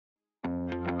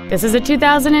This is a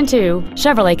 2002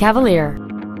 Chevrolet Cavalier.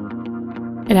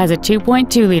 It has a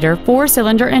 2.2-liter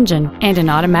four-cylinder engine and an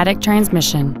automatic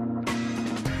transmission.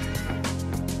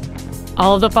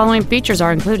 All of the following features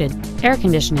are included: air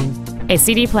conditioning, a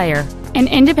CD player, an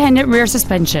independent rear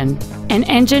suspension, an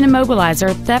engine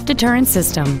immobilizer theft deterrent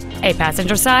system, a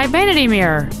passenger side vanity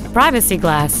mirror, privacy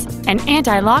glass, an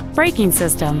anti-lock braking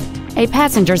system, a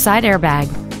passenger side airbag,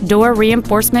 door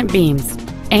reinforcement beams,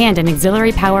 and an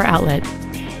auxiliary power outlet.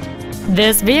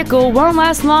 This vehicle won't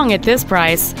last long at this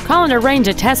price. Call and arrange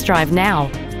a test drive now.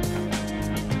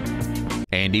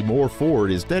 Andy Mohr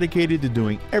Ford is dedicated to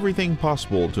doing everything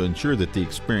possible to ensure that the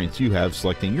experience you have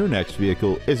selecting your next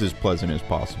vehicle is as pleasant as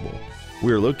possible.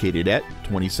 We are located at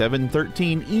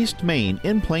 2713 East Main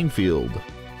in Plainfield.